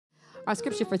Our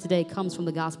scripture for today comes from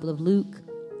the Gospel of Luke,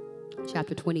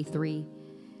 chapter 23.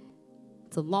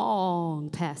 It's a long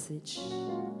passage.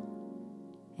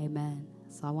 Amen.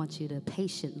 So I want you to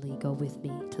patiently go with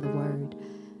me to the word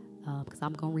because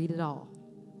I'm going to read it all.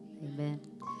 Amen.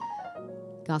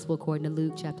 Gospel according to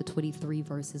Luke, chapter 23,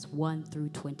 verses 1 through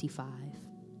 25.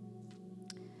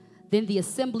 Then the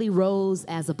assembly rose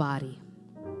as a body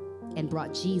and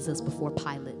brought Jesus before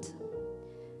Pilate.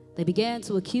 They began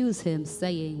to accuse him,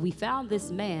 saying, "We found this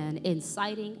man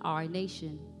inciting our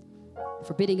nation,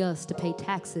 forbidding us to pay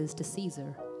taxes to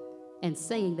Caesar, and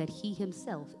saying that he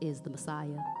himself is the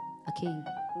Messiah, a king."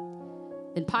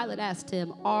 Then Pilate asked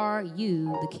him, "Are you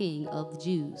the king of the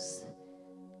Jews?"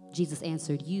 Jesus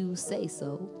answered, "You say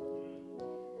so."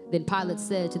 Then Pilate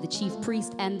said to the chief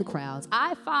priest and the crowds,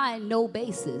 "I find no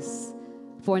basis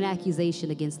for an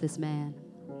accusation against this man."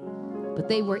 But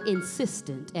they were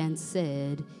insistent and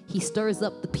said, "He stirs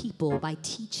up the people by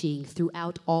teaching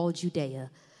throughout all Judea,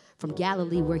 from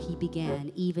Galilee where he began,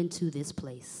 even to this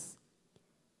place."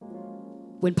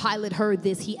 When Pilate heard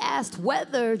this, he asked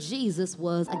whether Jesus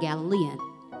was a Galilean.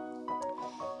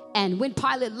 And when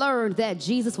Pilate learned that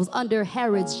Jesus was under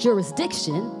Herod's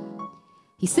jurisdiction,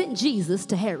 he sent Jesus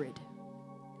to Herod,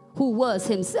 who was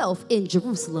himself in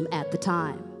Jerusalem at the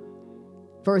time.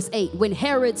 Verse 8, when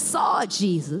Herod saw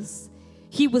Jesus,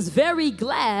 he was very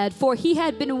glad, for he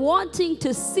had been wanting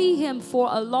to see him for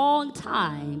a long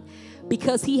time,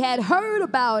 because he had heard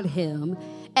about him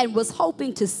and was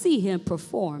hoping to see him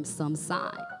perform some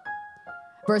sign.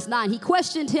 Verse 9, he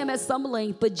questioned him at some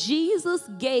length, but Jesus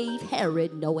gave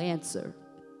Herod no answer.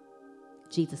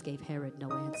 Jesus gave Herod no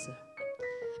answer.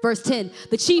 Verse 10,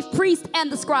 the chief priest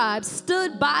and the scribes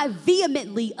stood by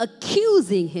vehemently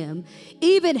accusing him.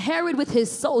 Even Herod with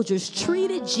his soldiers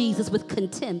treated Jesus with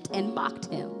contempt and mocked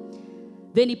him.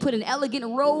 Then he put an elegant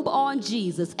robe on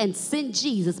Jesus and sent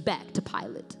Jesus back to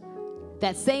Pilate.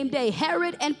 That same day,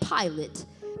 Herod and Pilate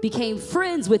became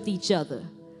friends with each other.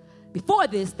 Before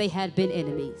this, they had been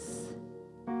enemies.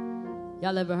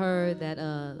 Y'all ever heard that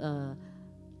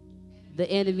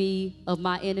the enemy of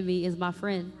my enemy is my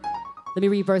friend? Let me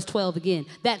read verse 12 again.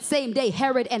 That same day,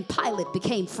 Herod and Pilate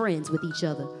became friends with each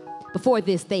other. Before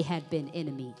this, they had been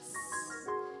enemies.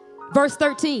 Verse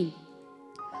 13.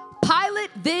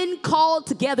 Pilate then called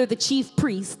together the chief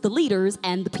priests, the leaders,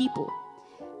 and the people.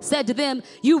 Said to them,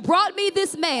 "You brought me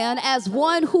this man as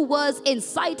one who was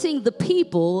inciting the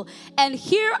people, and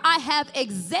here I have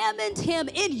examined him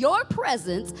in your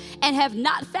presence and have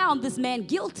not found this man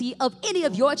guilty of any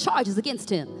of your charges against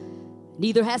him.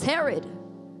 Neither has Herod,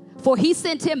 for he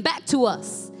sent him back to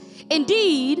us.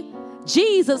 Indeed,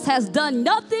 Jesus has done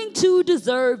nothing to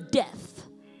deserve death.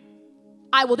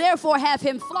 I will therefore have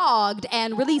him flogged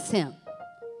and release him."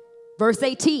 Verse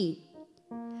 18.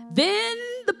 Then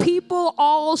the people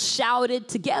all shouted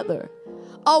together,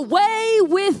 "Away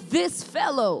with this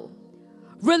fellow!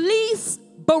 Release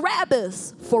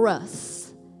Barabbas for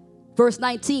us." Verse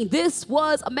 19. This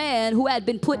was a man who had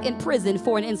been put in prison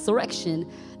for an insurrection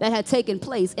that had taken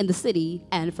place in the city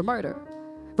and for murder.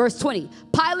 Verse 20,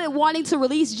 Pilate, wanting to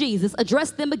release Jesus,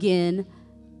 addressed them again,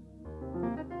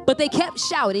 but they kept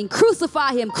shouting,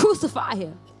 "Crucify him, crucify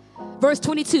him." Verse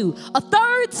 22, a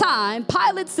third time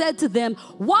Pilate said to them,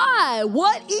 "Why?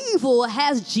 What evil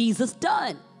has Jesus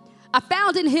done? I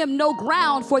found in him no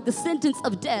ground for the sentence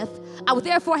of death. I will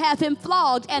therefore have him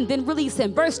flogged and then release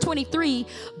him." Verse 23,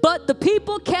 but the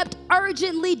people kept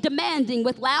urgently demanding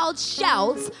with loud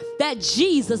shouts that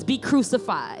Jesus be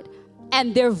crucified,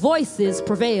 and their voices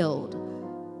prevailed.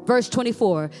 Verse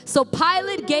 24, so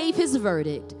Pilate gave his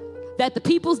verdict that the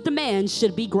people's demands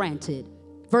should be granted.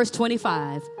 Verse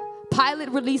 25,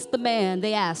 Pilate released the man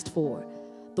they asked for,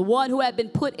 the one who had been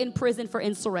put in prison for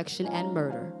insurrection and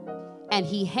murder. And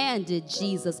he handed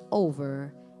Jesus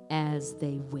over as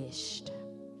they wished.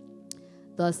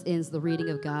 Thus ends the reading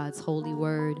of God's holy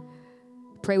word.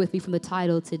 Pray with me from the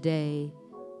title today,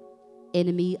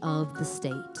 Enemy of the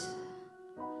State.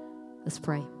 Let's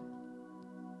pray.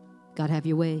 God, have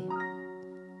your way.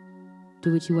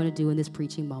 Do what you want to do in this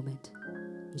preaching moment.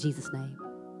 In Jesus' name,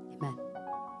 amen.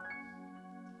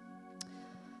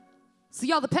 So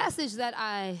y'all, the passage that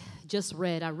I just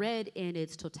read, I read in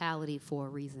its totality for a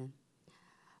reason.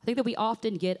 I think that we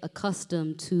often get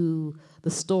accustomed to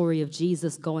the story of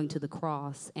Jesus going to the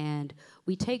cross, and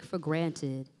we take for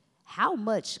granted how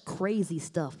much crazy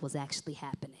stuff was actually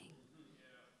happening,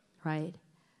 right?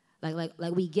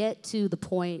 Like we get to the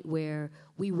point where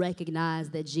we recognize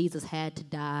that Jesus had to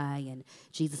die, and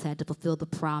Jesus had to fulfill the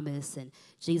promise, and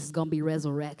Jesus is going to be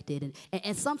resurrected.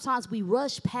 And sometimes we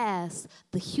rush past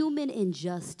the human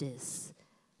injustice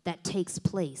that takes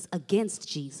place against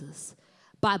Jesus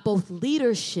by both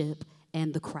leadership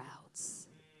and the crowds.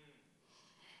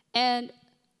 And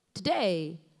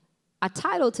today, I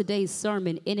titled today's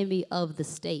sermon, Enemy of the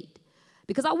State,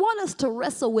 because I want us to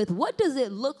wrestle with what does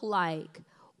it look like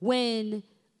when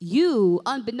you,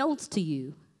 unbeknownst to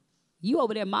you, you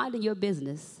over there minding your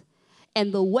business,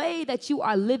 and the way that you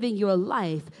are living your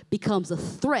life becomes a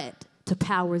threat to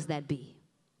powers that be.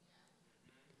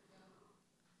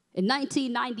 In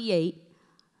 1998,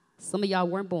 some of y'all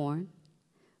weren't born,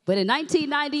 but in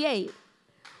 1998,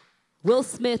 Will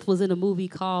Smith was in a movie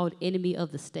called Enemy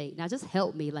of the State. Now, just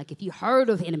help me, like if you heard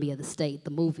of Enemy of the State, the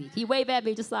movie. Can you wave at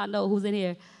me just so I know who's in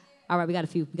here? All right, we got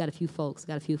a few folks.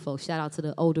 Shout out to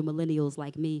the older millennials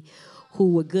like me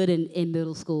who were good in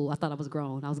middle school. I thought I was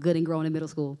grown. I was good and grown in middle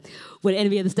school when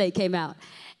Enemy of the State came out.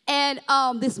 And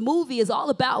this movie is all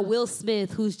about Will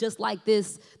Smith, who's just like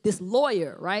this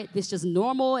lawyer, right? This just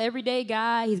normal, everyday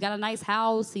guy. He's got a nice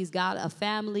house. He's got a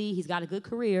family. He's got a good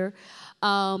career.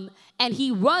 And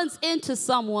he runs into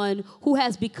someone who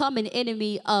has become an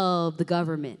enemy of the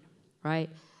government, right?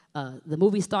 The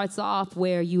movie starts off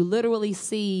where you literally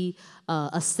see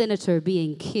a senator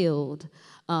being killed,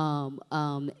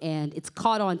 and it's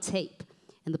caught on tape.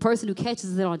 And the person who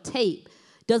catches it on tape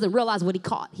doesn't realize what he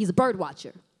caught. He's a bird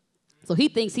watcher. So he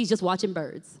thinks he's just watching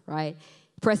birds, right?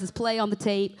 Presses play on the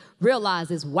tape,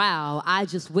 realizes, wow, I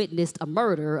just witnessed a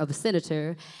murder of a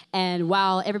senator. And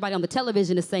while everybody on the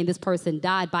television is saying this person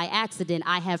died by accident,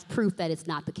 I have proof that it's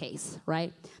not the case,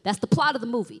 right? That's the plot of the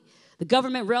movie. The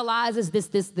government realizes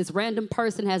this random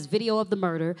person has video of the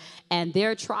murder, and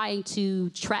they're trying to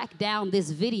track down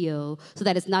this video so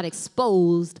that it's not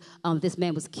exposed. This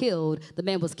man was killed. The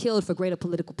man was killed for greater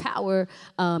political power,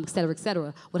 et cetera, et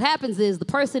cetera. What happens is the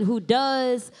person who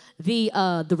does the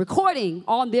recording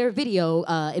on their video,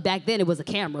 back then it was a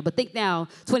camera, but think now,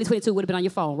 2022 would have been on your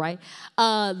phone, right?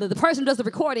 The person who does the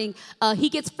recording, he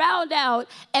gets found out,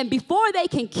 and before they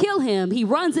can kill him, he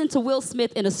runs into Will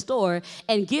Smith in a store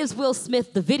and gives Will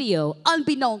Smith the video,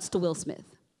 unbeknownst to Will Smith,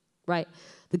 right?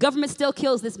 The government still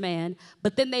kills this man,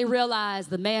 but then they realize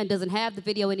the man doesn't have the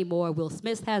video anymore. Will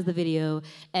Smith has the video,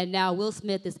 and now Will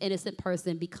Smith, this innocent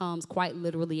person, becomes quite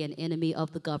literally an enemy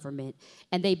of the government.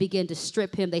 And they begin to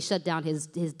strip him. They shut down his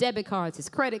debit cards, his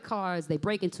credit cards. They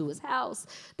break into his house.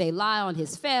 They lie on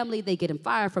his family. They get him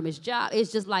fired from his job.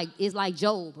 It's like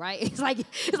Job, right? It's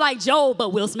like Job,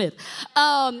 but Will Smith.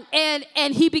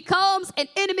 And he becomes an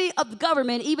enemy of the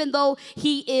government, even though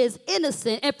he is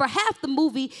innocent. And for half the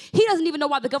movie, he doesn't even know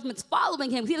why the government's following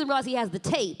him. He doesn't realize he has the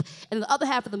tape. And in the other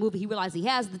half of the movie, he realizes he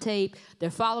has the tape. They're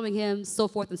following him, so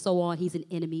forth and so on. He's an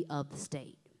enemy of the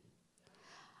state.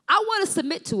 I want to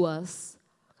submit to us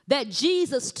that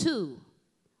Jesus, too,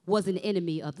 was an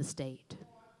enemy of the state.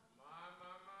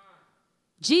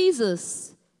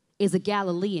 Jesus is a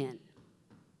Galilean.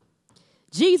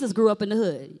 Jesus grew up in the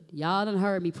hood. Y'all done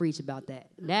heard me preach about that.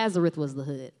 Nazareth was the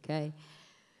hood, okay?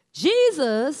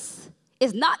 Jesus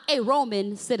is not a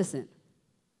Roman citizen.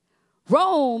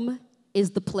 Rome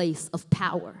is the place of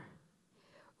power.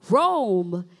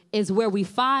 Rome is where we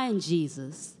find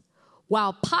Jesus,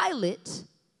 while Pilate,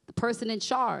 the person in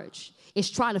charge, is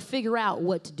trying to figure out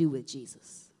what to do with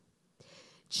Jesus.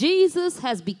 Jesus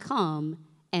has become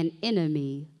an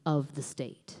enemy of the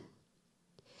state.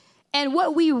 And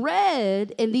what we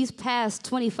read in these past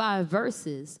 25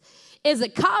 verses is a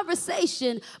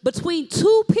conversation between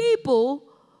two people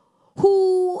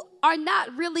who are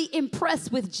not really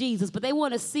impressed with Jesus, but they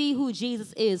want to see who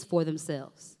Jesus is for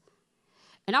themselves.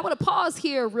 And I want to pause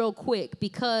here real quick,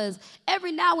 because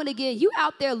every now and again, you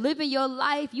out there living your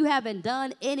life, you haven't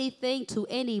done anything to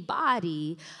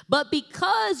anybody, but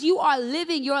because you are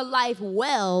living your life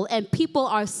well and people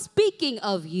are speaking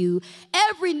of you,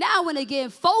 every now and again,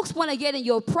 folks want to get in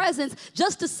your presence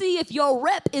just to see if your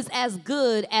rep is as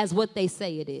good as what they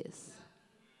say it is.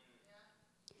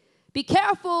 Be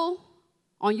careful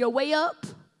on your way up,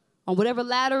 on whatever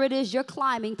ladder it is you're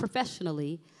climbing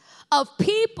professionally, of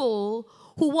people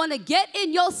who want to get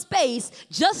in your space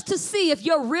just to see if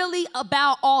you're really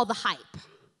about all the hype.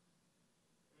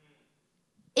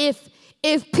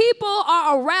 If people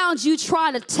are around you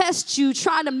trying to test you,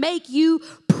 trying to make you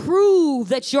prove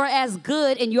that you're as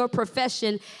good in your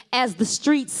profession as the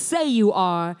streets say you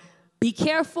are, be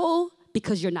careful,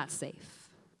 because you're not safe.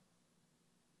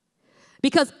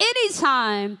 Because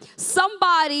anytime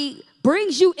somebody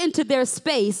brings you into their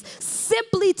space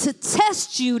simply to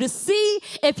test you, to see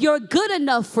if you're good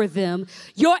enough for them,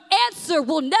 your answer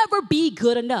will never be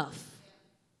good enough.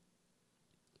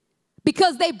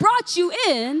 Because they brought you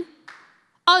in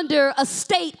under a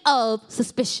state of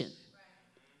suspicion.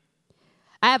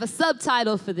 I have a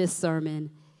subtitle for this sermon.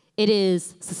 It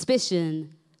is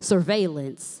Suspicion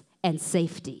surveillance, and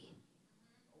safety.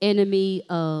 Enemy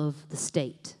of the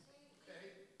state.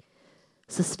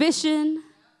 Suspicion,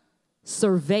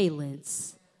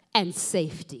 surveillance, and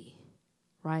safety,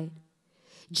 right?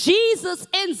 Jesus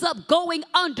ends up going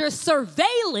under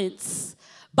surveillance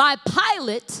by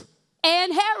Pilate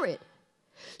and Herod.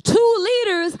 Two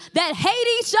leaders that hate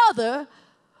each other,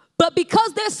 but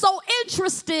because they're so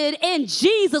interested in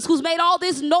Jesus, who's made all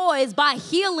this noise by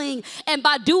healing and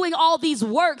by doing all these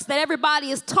works that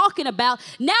everybody is talking about,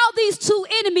 now these two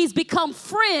enemies become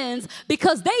friends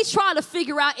because they try to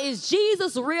figure out, is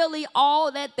Jesus really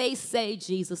all that they say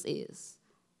Jesus is?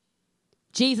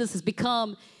 Jesus has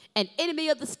become an enemy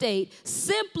of the state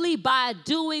simply by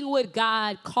doing what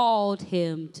God called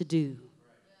him to do.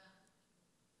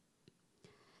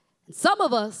 And some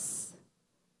of us,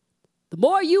 the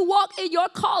more you walk in your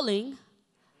calling,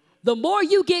 the more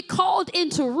you get called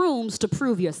into rooms to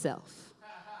prove yourself.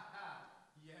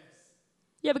 Yes.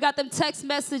 You ever got them text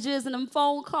messages and them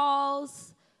phone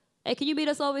calls? Hey, can you meet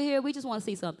us over here? We just want to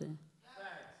see something.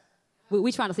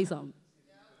 We trying to see something.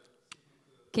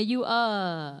 Can you?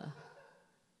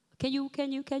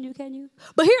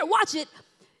 But here, watch it.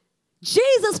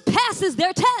 Jesus passes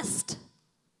their test.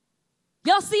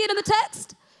 Y'all see it in the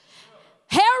text?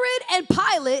 Herod and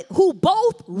Pilate, who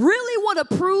both really want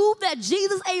to prove that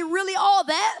Jesus ain't really all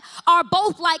that, are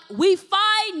both like, we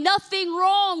find nothing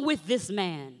wrong with this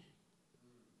man.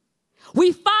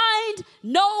 We find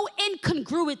no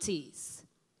incongruities.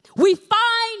 We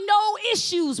find no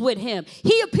issues with him.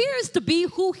 He appears to be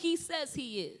who he says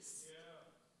he is.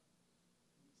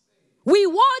 We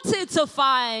wanted to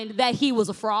find that he was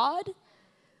a fraud.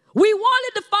 We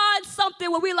wanted to find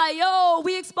something where we like, yo,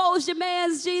 we exposed your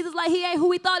man's Jesus like he ain't who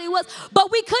we thought he was,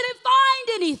 but we couldn't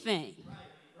find anything.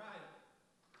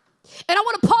 Right. And I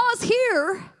want to pause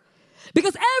here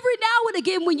because every now and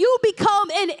again when you become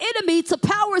an enemy to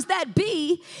powers that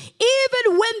be,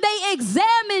 even when they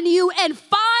examine you and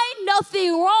find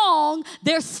nothing wrong,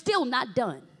 they're still not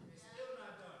done.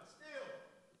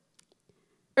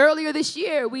 Earlier this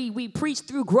year, we preached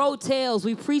through Grow Tales.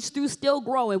 We preached through Still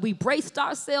Growing. We braced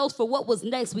ourselves for what was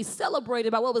next. We celebrated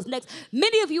about what was next.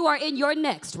 Many of you are in your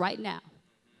next right now.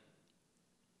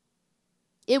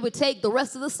 It would take the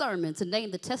rest of the sermon to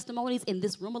name the testimonies in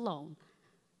this room alone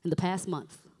in the past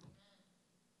month.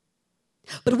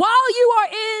 But while you are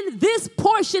in this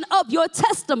portion of your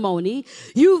testimony,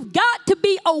 you've got to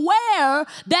be aware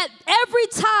that every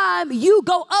time you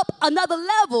go up another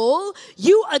level,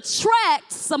 you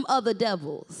attract some other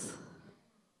devils.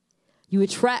 You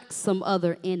attract some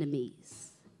other enemies.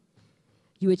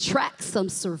 You attract some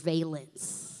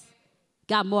surveillance.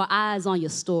 Got more eyes on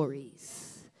your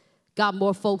stories. Got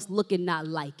more folks looking, not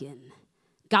liking.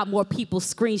 Got more people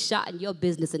screenshotting your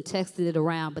business and texting it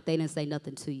around, but they didn't say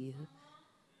nothing to you.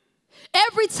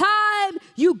 Every time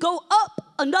you go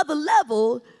up another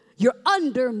level, you're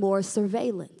under more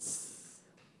surveillance.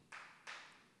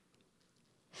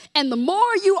 And the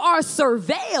more you are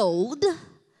surveilled,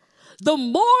 the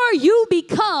more you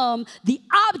become the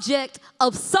object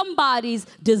of somebody's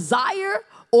desire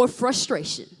or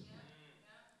frustration.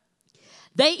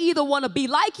 They either want to be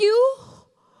like you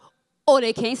or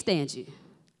they can't stand you.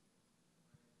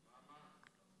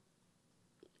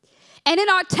 And in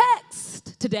our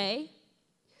text today,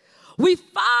 we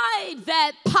find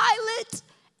that Pilate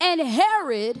and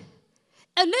Herod,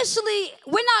 initially,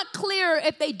 we're not clear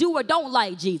if they do or don't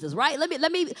like Jesus, right?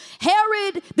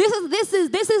 Herod, this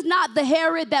is not the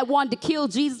Herod that wanted to kill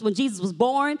Jesus when Jesus was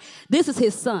born. This is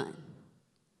his son.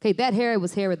 Okay, that Herod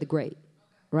was Herod the Great,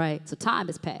 right? So time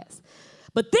has passed.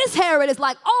 But this Herod is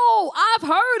like, oh, I've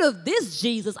heard of this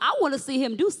Jesus. I want to see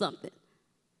him do something.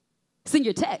 It's in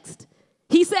your text.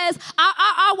 He says,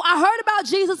 I heard about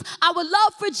Jesus. I would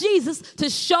love for Jesus to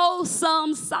show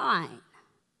some sign.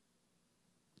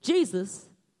 Jesus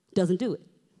doesn't do it.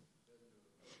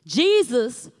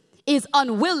 Jesus is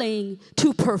unwilling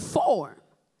to perform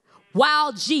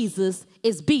while Jesus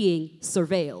is being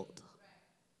surveilled.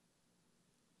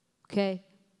 Okay?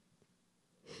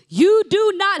 You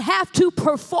do not have to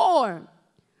perform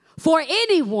for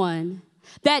anyone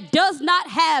that does not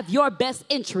have your best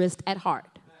interest at heart.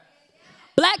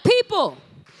 Black people,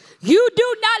 you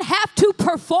do not have to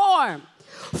perform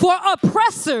for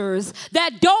oppressors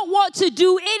that don't want to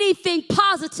do anything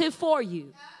positive for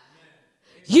you.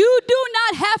 You do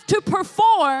not have to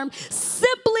perform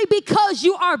simply because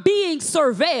you are being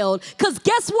surveilled, because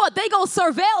guess what? They're going to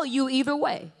surveil you either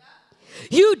way.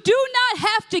 You do not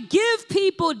have to give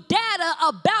people data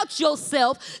about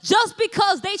yourself just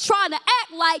because they trying to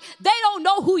act like they don't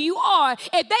know who you are.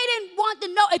 If they didn't want to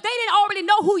know, if they didn't already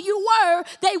know who you were,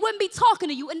 they wouldn't be talking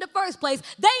to you in the first place.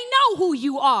 They know who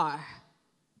you are.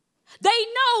 They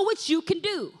know what you can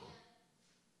do.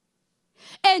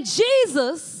 And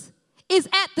Jesus is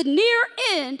at the near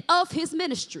end of his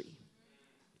ministry.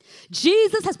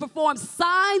 Jesus has performed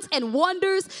signs and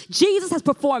wonders. Jesus has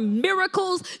performed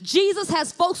miracles. Jesus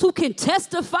has folks who can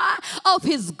testify of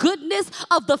his goodness,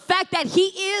 of the fact that he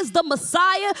is the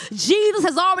Messiah. Jesus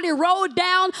has already rolled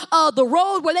down the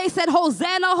road where they said,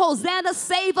 Hosanna, Hosanna,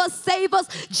 save us, save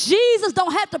us. Jesus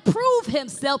don't have to prove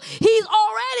himself. He's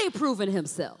already proven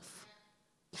himself.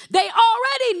 They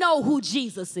already know who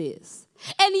Jesus is.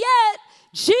 And yet,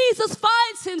 Jesus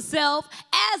finds himself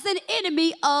as an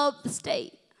enemy of the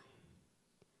state.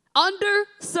 Under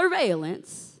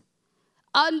surveillance,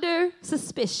 under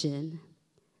suspicion,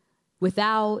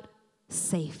 without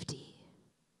safety.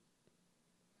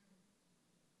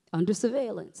 Under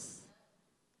surveillance,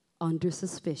 under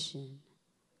suspicion,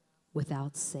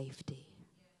 without safety.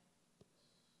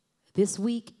 This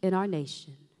week in our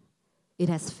nation, it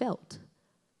has felt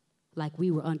like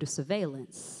we were under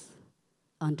surveillance,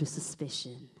 under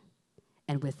suspicion,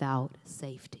 and without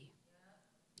safety.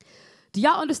 Do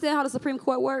y'all understand how the Supreme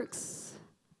Court works?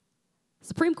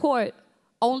 Supreme Court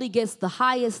only gets the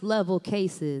highest level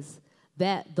cases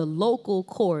that the local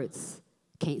courts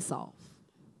can't solve.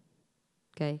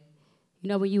 Okay? You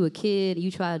know when you were a kid and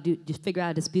you try to just figure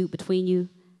out a dispute between you,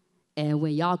 and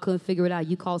when y'all couldn't figure it out,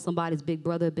 you call somebody's big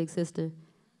brother, big sister.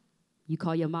 You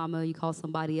call your mama, you call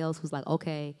somebody else who's like,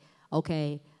 okay,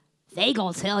 they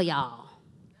gonna tell y'all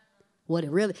what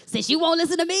it really, since you won't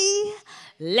listen to me,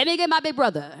 let me get my big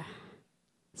brother.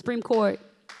 Supreme Court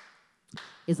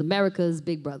is America's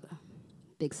big brother,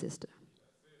 big sister.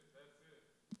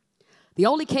 The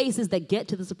only cases that get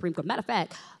to the Supreme Court, matter of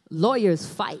fact, lawyers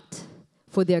fight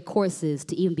for their courses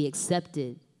to even be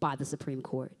accepted by the Supreme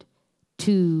Court,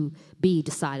 to be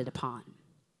decided upon.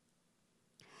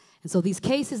 And so these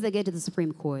cases that get to the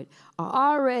Supreme Court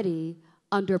are already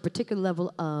under a particular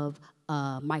level of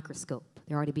microscope.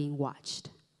 They're already being watched.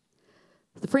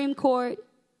 The Supreme Court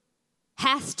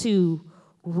has to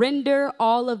render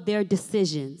all of their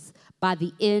decisions by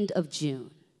the end of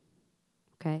June,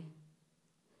 okay?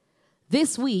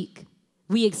 This week,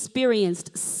 we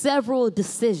experienced several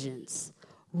decisions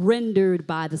rendered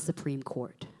by the Supreme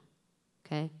Court,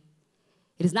 okay?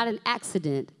 It is not an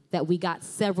accident that we got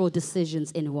several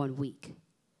decisions in 1 week.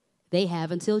 They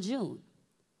have until June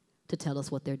to tell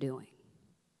us what they're doing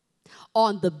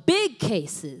on the big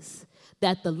cases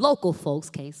that the local folks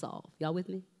can't solve. Y'all with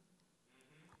me?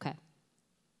 Okay.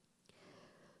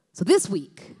 So this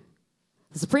week,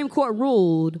 the Supreme Court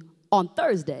ruled on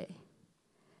Thursday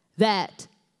that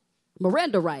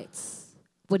Miranda rights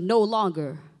would no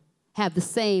longer have the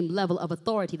same level of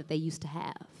authority that they used to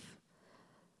have.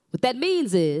 What that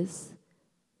means is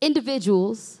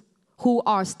individuals who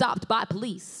are stopped by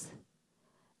police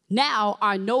now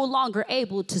are no longer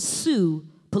able to sue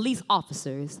police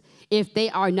officers if they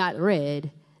are not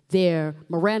read their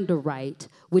Miranda right,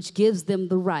 which gives them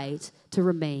the right to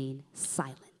remain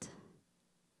silent.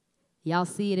 Y'all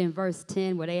see it in verse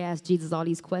 10 where they asked Jesus all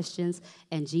these questions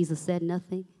and Jesus said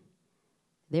nothing?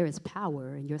 There is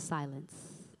power in your silence.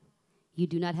 You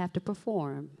do not have to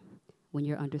perform when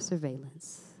you're under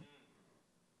surveillance.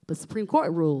 But Supreme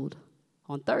Court ruled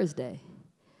on Thursday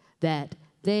that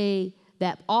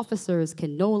officers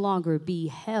can no longer be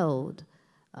held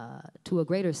to a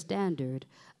greater standard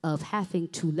of having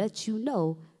to let you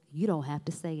know you don't have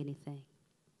to say anything.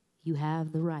 You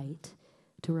have the right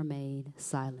to remain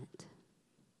silent.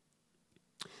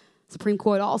 Supreme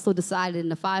Court also decided in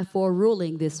the 5-4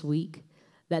 ruling this week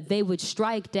that they would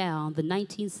strike down the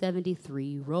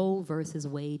 1973 Roe versus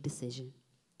Wade decision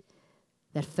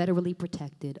that federally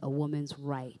protected a woman's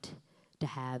right to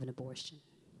have an abortion.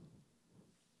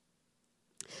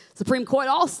 Supreme Court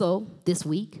also this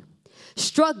week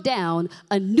struck down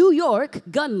a New York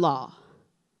gun law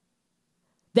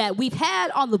that we've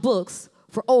had on the books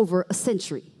for over a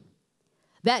century.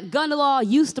 That gun law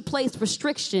used to place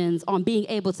restrictions on being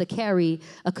able to carry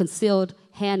a concealed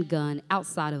handgun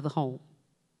outside of the home.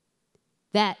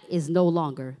 That is no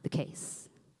longer the case.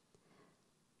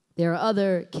 There are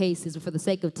other cases, but for the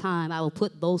sake of time, I will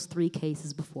put those 3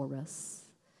 cases before us.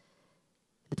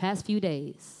 The past few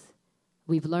days,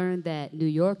 we've learned that New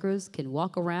Yorkers can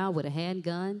walk around with a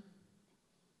handgun,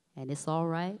 and it's all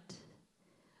right.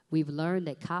 We've learned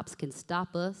that cops can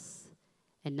stop us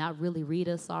and not really read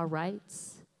us our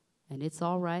rights, and it's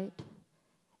all right.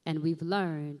 And we've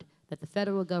learned that the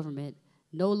federal government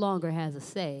no longer has a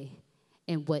say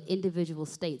in what individual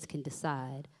states can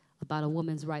decide about a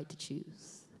woman's right to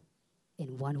choose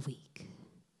in 1 week.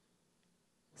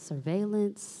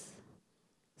 Surveillance,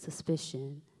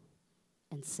 suspicion,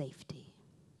 and safety.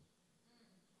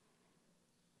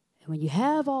 And when you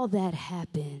have all that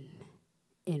happen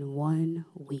in 1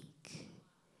 week,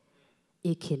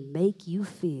 it can make you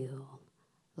feel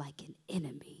like an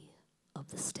enemy of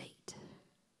the state.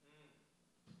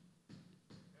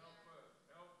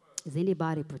 Is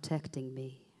anybody protecting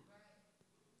me?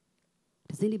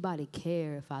 Does anybody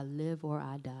care if I live or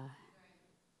I die?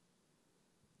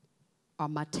 Are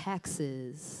my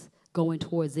taxes going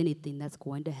towards anything that's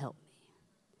going to help me?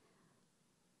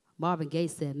 Marvin Gaye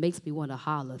said, makes me want to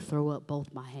holler, throw up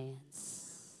both my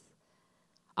hands.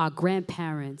 Our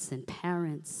grandparents and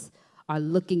parents are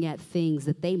looking at things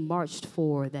that they marched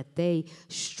for, that they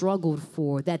struggled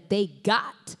for, that they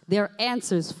got their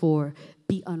answers for,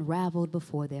 be unraveled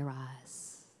before their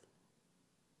eyes.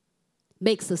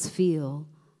 Makes us feel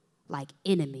like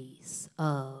enemies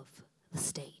of the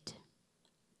state.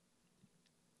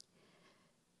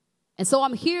 And so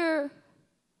I'm here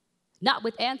not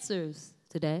with answers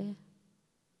today,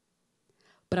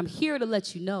 but I'm here to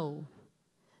let you know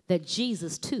that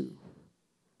Jesus too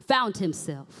found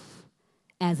himself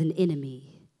as an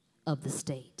enemy of the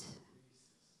state.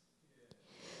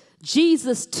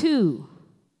 Jesus too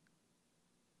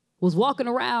was walking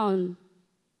around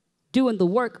doing the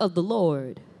work of the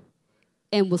Lord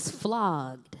and was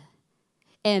flogged.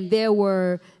 And there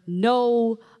were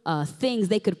no things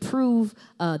they could prove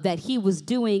that he was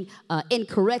doing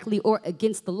incorrectly or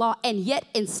against the law. And yet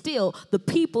and still, the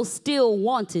people still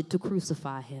wanted to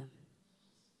crucify him.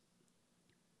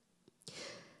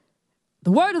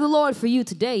 The word of the Lord for you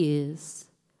today is,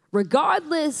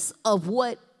 regardless of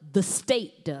what the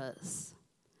state does,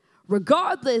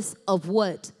 regardless of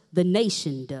what the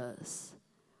nation does,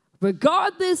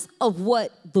 regardless of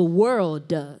what the world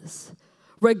does,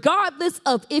 regardless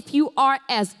of if you are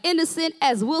as innocent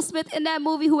as Will Smith in that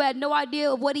movie who had no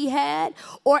idea of what he had,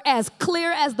 or as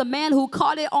clear as the man who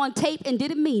caught it on tape and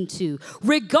didn't mean to,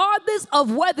 regardless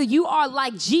of whether you are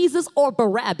like Jesus or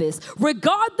Barabbas,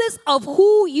 regardless of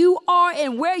who you are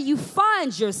and where you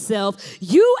find yourself,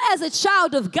 you as a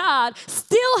child of God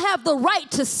still have the right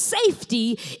to safety,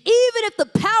 even if the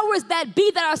powers that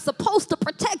be that are supposed to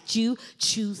protect you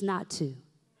choose not to.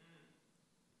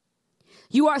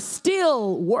 You are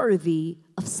still worthy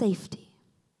of safety.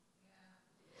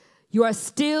 You are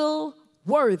still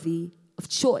worthy of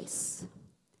choice.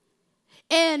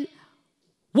 And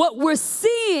what we're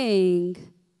seeing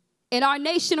in our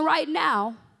nation right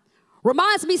now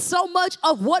reminds me so much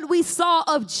of what we saw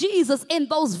of Jesus in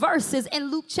those verses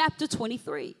in Luke chapter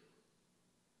 23.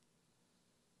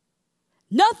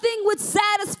 Nothing would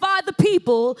satisfy the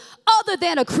people other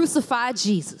than a crucified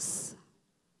Jesus.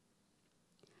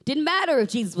 Didn't matter if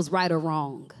Jesus was right or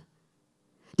wrong.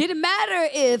 Didn't matter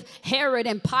if Herod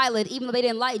and Pilate, even though they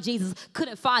didn't like Jesus,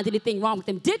 couldn't find anything wrong with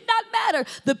him. Did not matter.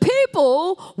 The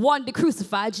people wanted to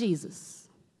crucify Jesus.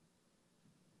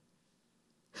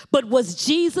 But was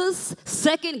Jesus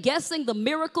second-guessing the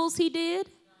miracles he did?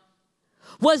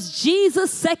 Was Jesus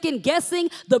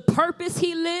second-guessing the purpose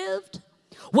he lived?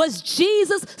 Was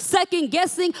Jesus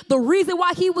second-guessing the reason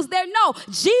why he was there? No,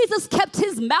 Jesus kept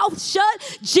his mouth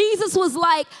shut. Jesus was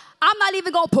like, I'm not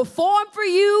even going to perform for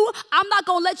you. I'm not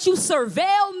going to let you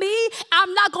surveil me.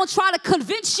 I'm not going to try to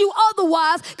convince you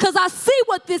otherwise, because I see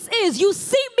what this is. You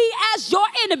see me as your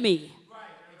enemy. Right.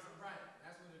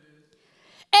 That's what it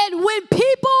is. And when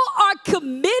people are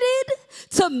committed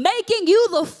to making you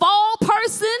the fall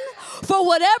person for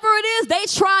whatever it is they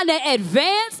trying to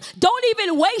advance, don't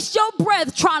even waste your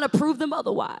breath trying to prove them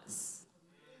otherwise.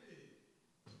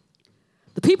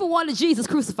 The people wanted Jesus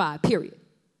crucified, period.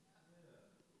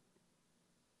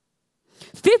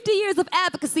 50 years of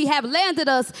advocacy have landed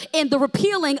us in the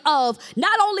repealing of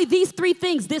not only these 3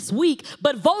 things this week,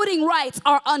 but voting rights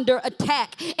are under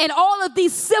attack. And all of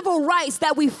these civil rights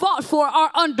that we fought for are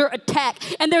under attack.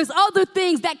 And there's other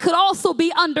things that could also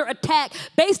be under attack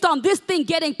based on this thing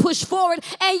getting pushed forward.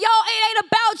 And y'all, it ain't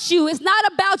about you. It's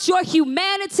not about your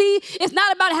humanity. It's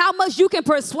not about how much you can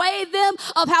persuade them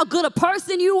of how good a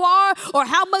person you are, or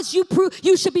how much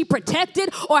you should be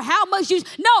protected, or how much you...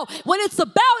 No, what it's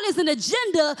about is an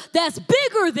agenda that's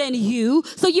bigger than you,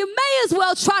 so you may as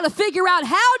well try to figure out,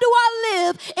 how do I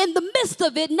live in the midst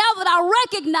of it now that I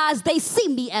recognize they see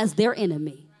me as their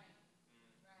enemy?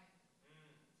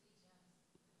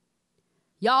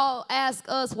 Y'all ask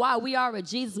us why we are at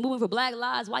Jesus Moving for Black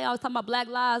Lives, why y'all talking about black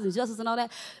lives and justice and all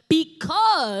that?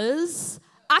 Because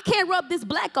I can't rub this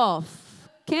black off,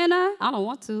 can I? I don't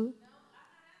want to.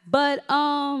 But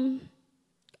I'm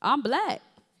black.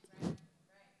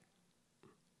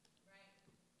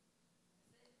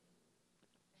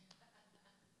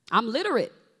 I'm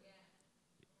literate.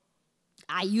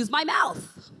 I use my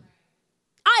mouth.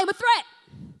 I am a threat.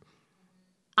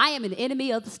 I am an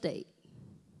enemy of the state.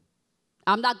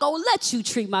 I'm not going to let you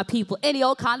treat my people any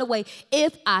old kind of way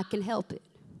if I can help it.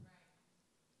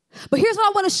 But here's what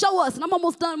I want to show us, and I'm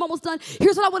almost done.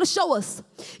 Here's what I want to show us.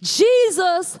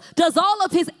 Jesus does all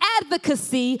of his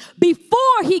advocacy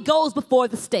before he goes before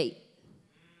the state.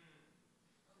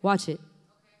 Watch it.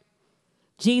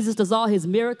 Jesus does all his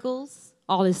miracles,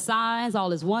 all his signs, all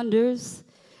his wonders.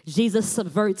 Jesus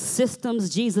subverts systems.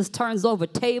 Jesus turns over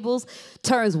tables,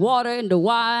 turns water into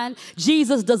wine.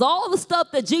 Jesus does all the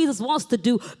stuff that Jesus wants to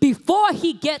do before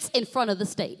he gets in front of the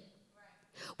state.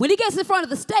 When he gets in front of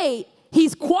the state,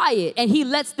 he's quiet and he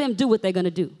lets them do what they're going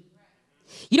to do.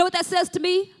 You know what that says to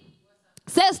me?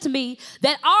 Says to me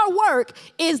that our work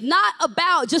is not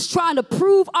about just trying to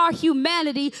prove our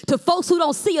humanity to folks who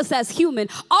don't see us as human.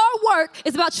 Our work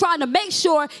is about trying to make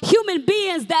sure human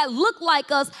beings that look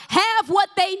like us have what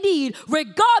they need,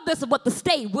 regardless of what the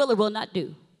state will or will not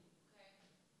do.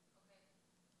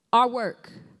 Our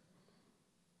work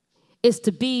is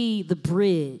to be the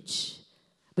bridge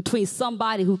between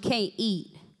somebody who can't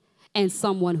eat and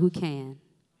someone who can.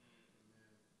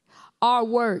 Our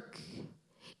work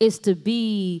is to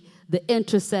be the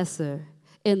intercessor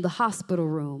in the hospital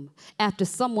room after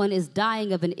someone is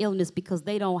dying of an illness because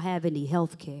they don't have any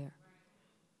health care.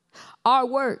 Our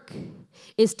work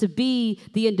is to be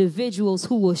the individuals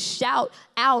who will shout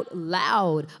out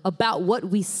loud about what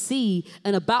we see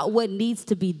and about what needs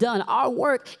to be done. Our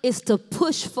work is to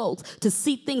push folks to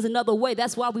see things another way.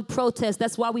 That's why we protest.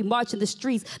 That's why we march in the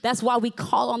streets. That's why we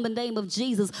call on the name of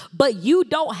Jesus. But you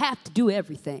don't have to do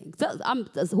everything. So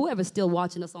whoever's still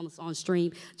watching us on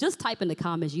stream, just type in the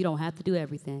comments, you don't have to do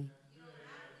everything.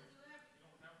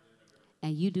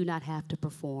 And you do not have to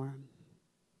perform.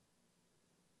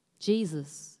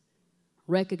 Jesus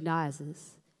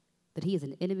recognizes that he is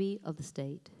an enemy of the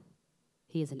state.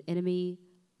 He is an enemy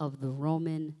of the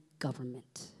Roman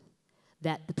government,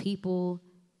 that the people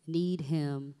need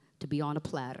him to be on a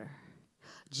platter.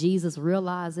 Jesus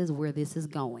realizes where this is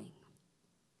going.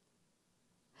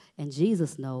 And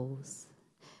Jesus knows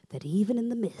that even in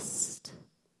the midst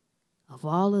of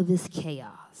all of this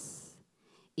chaos,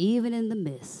 even in the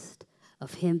midst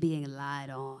of him being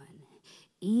lied on,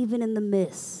 even in the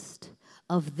midst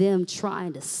of them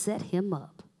trying to set him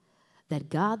up, that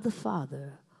God the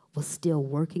Father was still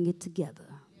working it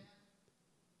together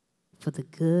for the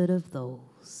good of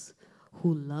those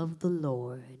who love the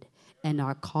Lord and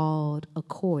are called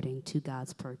according to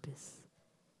God's purpose.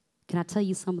 Can I tell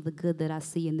you some of the good that I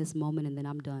see in this moment, and then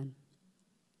I'm done?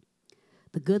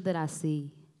 The good that I see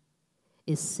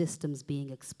is systems being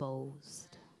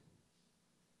exposed.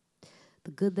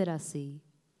 The good that I see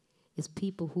is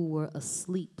people who were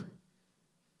asleep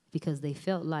because they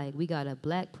felt like we got a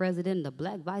black president and a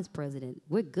black vice president,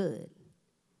 we're good,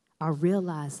 are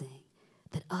realizing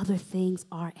that other things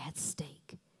are at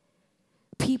stake.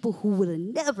 People who would have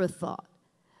never thought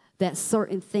that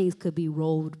certain things could be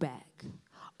rolled back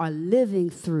are living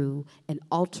through an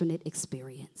alternate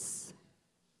experience.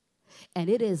 And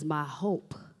it is my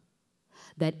hope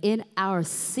that in our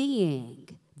seeing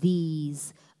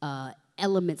these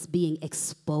elements being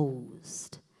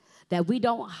exposed, that we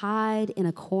don't hide in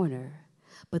a corner,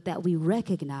 but that we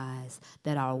recognize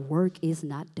that our work is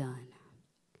not done.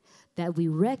 That we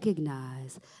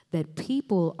recognize that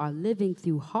people are living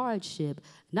through hardship,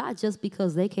 not just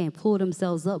because they can't pull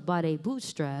themselves up by their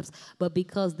bootstraps, but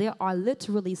because there are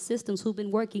literally systems who've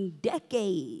been working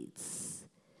decades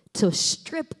to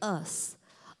strip us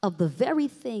of the very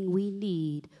thing we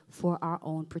need for our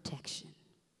own protection.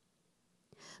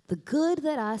 The good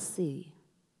that I see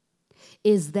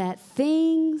is that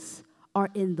things are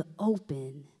in the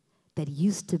open that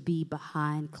used to be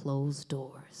behind closed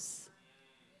doors.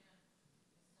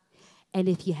 And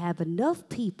if you have enough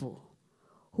people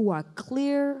who are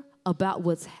clear about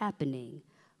what's happening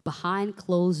behind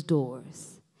closed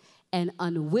doors and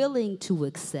unwilling to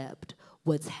accept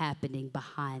what's happening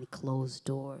behind closed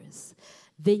doors,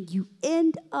 then you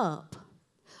end up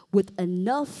with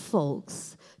enough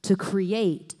folks to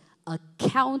create a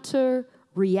counter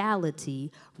reality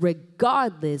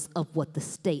regardless of what the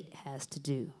state has to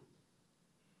do.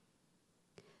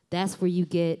 That's where you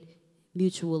get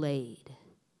mutual aid.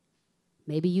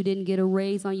 Maybe you didn't get a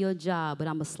raise on your job, but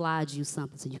I'm going to slide you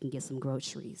something so you can get some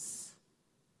groceries.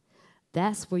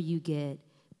 That's where you get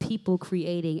people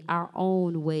creating our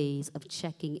own ways of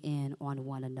checking in on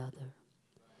one another.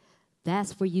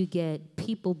 That's where you get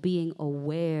people being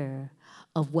aware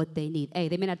of what they need. Hey,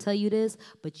 they may not tell you this,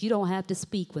 but you don't have to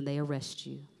speak when they arrest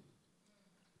you.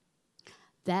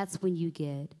 That's when you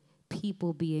get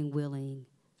people being willing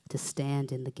to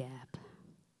stand in the gap.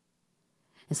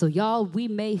 And so, y'all, we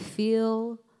may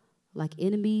feel like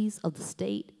enemies of the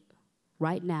state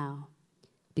right now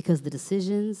because the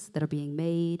decisions that are being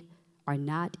made are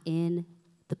not in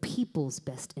the people's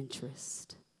best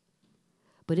interest.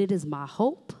 But it is my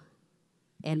hope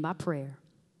and my prayer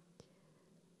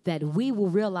that we will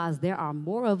realize there are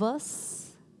more of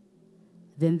us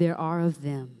than there are of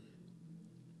them.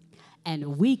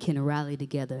 And we can rally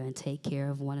together and take care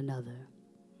of one another.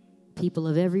 People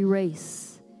of every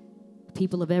race,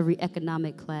 people of every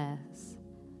economic class.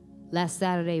 Last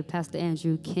Saturday, Pastor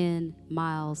Andrew, Ken,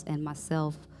 Miles, and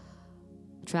myself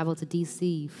traveled to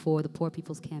D.C. for the Poor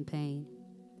People's Campaign.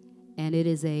 And it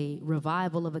is a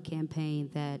revival of a campaign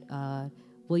that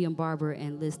William Barber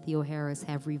and Liz Theo Harris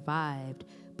have revived,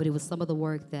 but it was some of the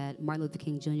work that Martin Luther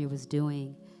King Jr. was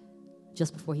doing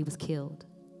just before he was killed.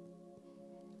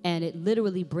 And it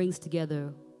literally brings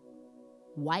together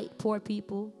white poor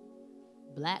people,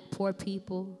 black poor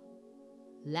people,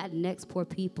 Latinx poor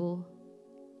people,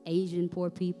 Asian poor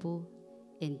people,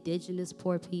 indigenous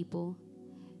poor people,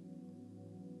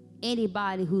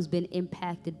 anybody who's been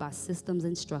impacted by systems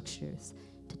and structures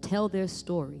to tell their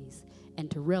stories and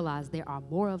to realize there are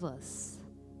more of us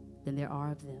than there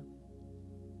are of them.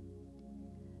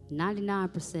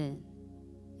 99%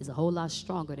 is a whole lot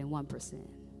stronger than 1%.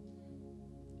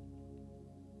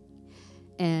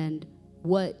 And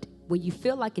when you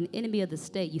feel like an enemy of the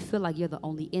state, you feel like you're the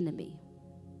only enemy.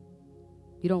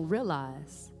 You don't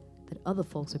realize that other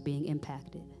folks are being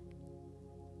impacted.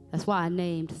 That's why I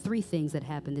named 3 things that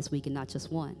happened this week and not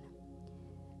just one.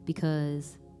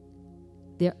 Because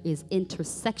there is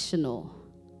intersectional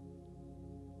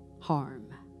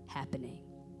harm happening.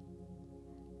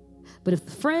 But if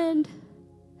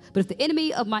the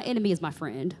enemy of my enemy is my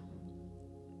friend,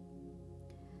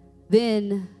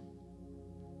 then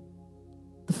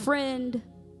the friend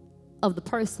of the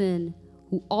person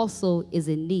who also is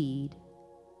in need,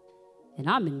 and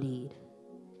I'm in need,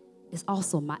 is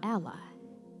also my ally.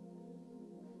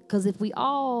 Because if we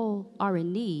all are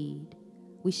in need,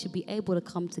 we should be able to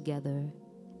come together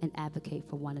and advocate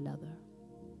for one another.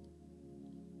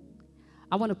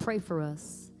 I want to pray for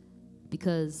us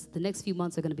because the next few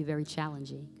months are going to be very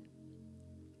challenging.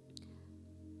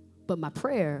 But my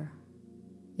prayer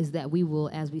is that we will,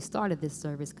 as we started this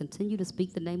service, continue to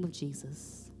speak the name of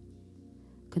Jesus.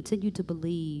 Continue to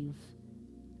believe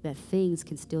that things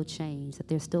can still change, that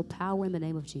there's still power in the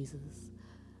name of Jesus.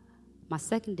 My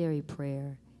secondary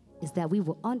prayer is that we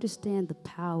will understand the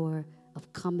power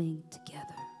of coming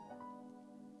together.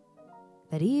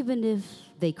 That even if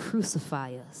they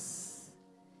crucify us,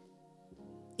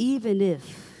 even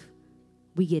if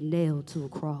we get nailed to a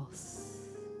cross,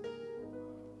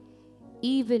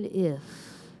 even if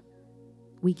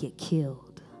we get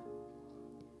killed,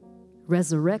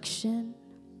 resurrection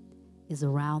is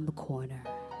around the corner.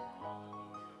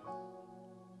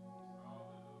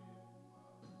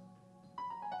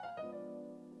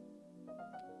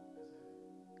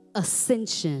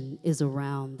 Ascension is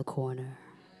around the corner.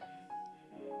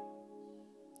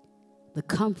 The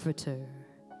Comforter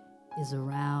is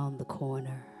around the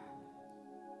corner.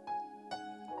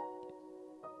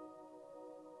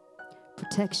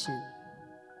 Protection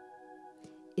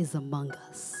is among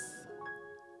us.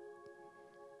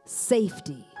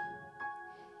 Safety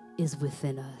is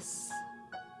within us.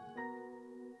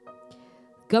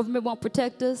 Government won't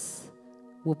protect us,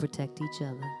 we'll protect each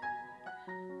other.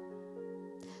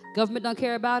 Government don't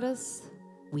care about us,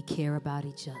 we care about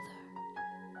each other.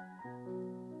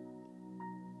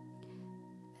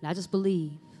 And I just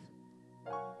believe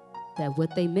that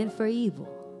what they meant for evil,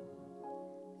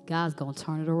 God's going to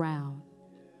turn it around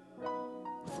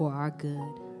for our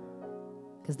good.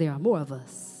 Because there are more of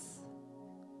us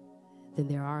than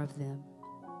there are of them.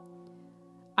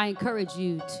 I encourage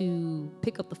you to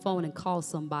pick up the phone and call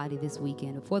somebody this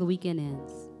weekend, before the weekend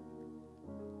ends.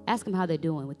 Ask them how they're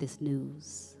doing with this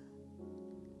news.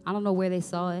 I don't know where they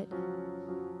saw it,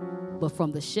 but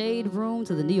from the Shade Room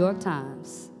to the New York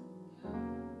Times,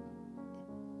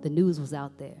 the news was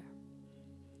out there.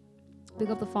 Pick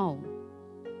up the phone.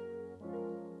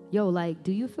 Yo, like,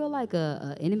 do you feel like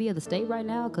an enemy of the state right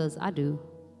now? Because I do.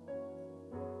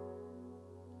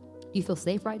 Do you feel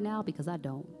safe right now? Because I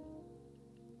don't.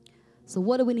 So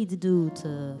what do we need to do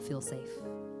to feel safe?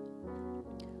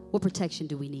 What protection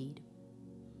do we need?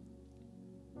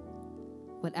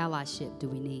 What allyship do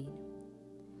we need?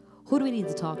 Who do we need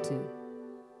to talk to?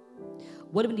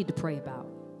 What do we need to pray about?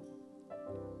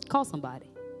 Call somebody.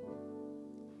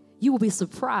 You will be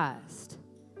surprised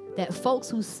that folks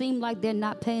who seem like they're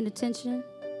not paying attention,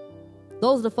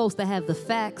 those are the folks that have the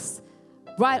facts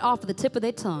right off the tip of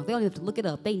their tongue. They don't even have to look it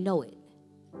up. They know it.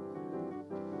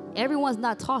 Everyone's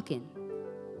not talking.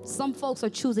 Some folks are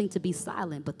choosing to be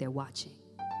silent, but they're watching.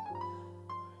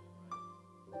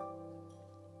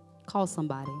 Call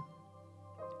somebody.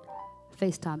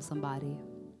 FaceTime somebody.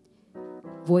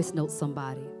 Voice note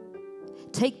somebody.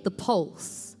 Take the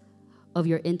pulse of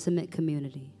your intimate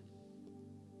community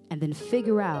and then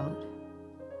figure out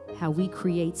how we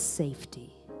create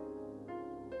safety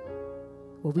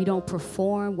where we don't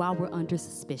perform while we're under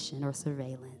suspicion or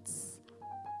surveillance.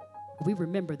 We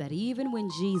remember that even when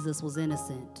Jesus was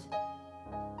innocent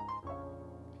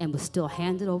and was still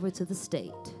handed over to the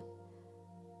state,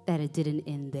 that it didn't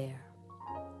end there.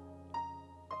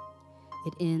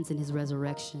 It ends in his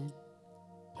resurrection,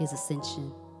 his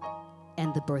ascension,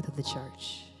 and the birth of the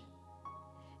church.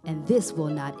 And this will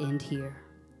not end here.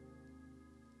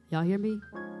 Y'all hear me?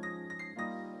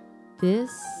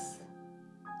 This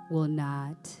will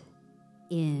not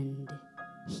end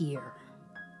here.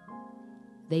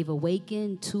 They've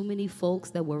awakened too many folks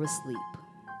that were asleep.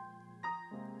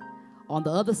 On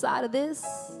the other side of this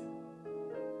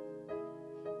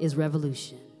is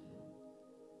revolution.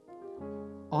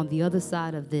 On the other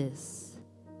side of this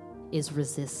is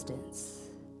resistance.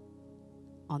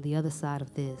 On the other side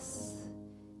of this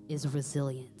is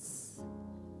resilience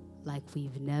like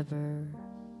we've never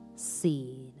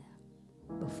seen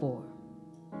before.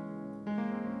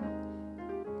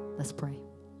 Let's pray.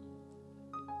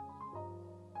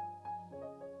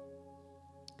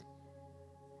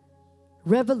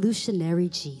 Revolutionary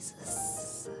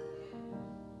Jesus,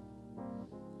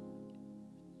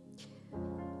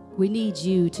 we need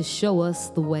you to show us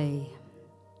the way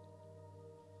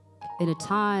in a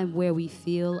time where we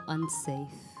feel unsafe.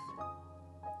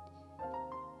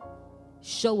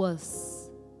 Show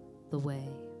us the way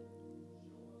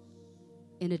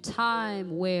in a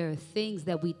time where things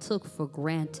that we took for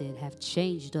granted have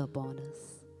changed up on us.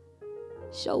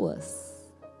 Show us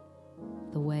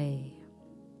the way.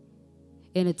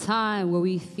 In a time where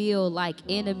we feel like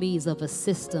enemies of a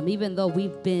system, even though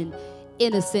we've been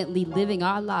innocently living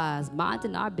our lives,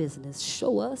 minding our business,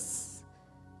 show us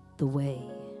the way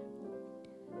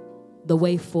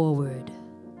forward,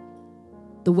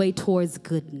 the way towards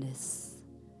goodness,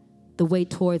 the way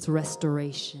towards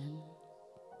restoration,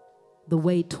 the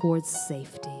way towards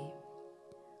safety.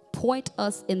 Point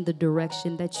us in the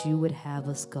direction that you would have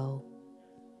us go.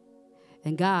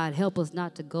 And God, help us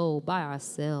not to go by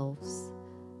ourselves,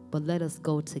 but let us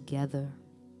go together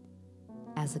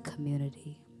as a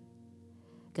community.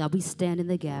 God, we stand in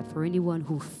the gap for anyone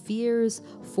who fears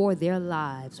for their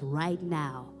lives right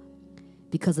now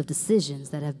because of decisions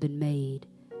that have been made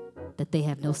that they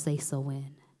have no say-so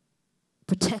in.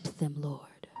 Protect them, Lord.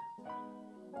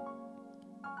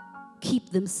 Keep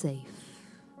them safe.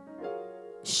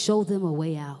 Show them a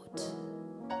way out.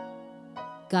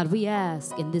 God, we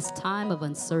ask in this time of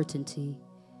uncertainty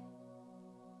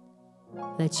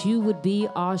that you would be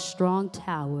our strong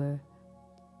tower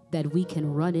that we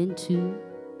can run into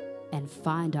and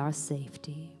find our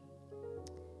safety.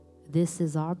 This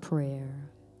is our prayer.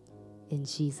 In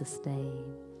Jesus'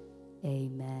 name,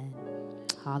 amen.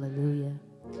 Hallelujah.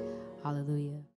 Hallelujah.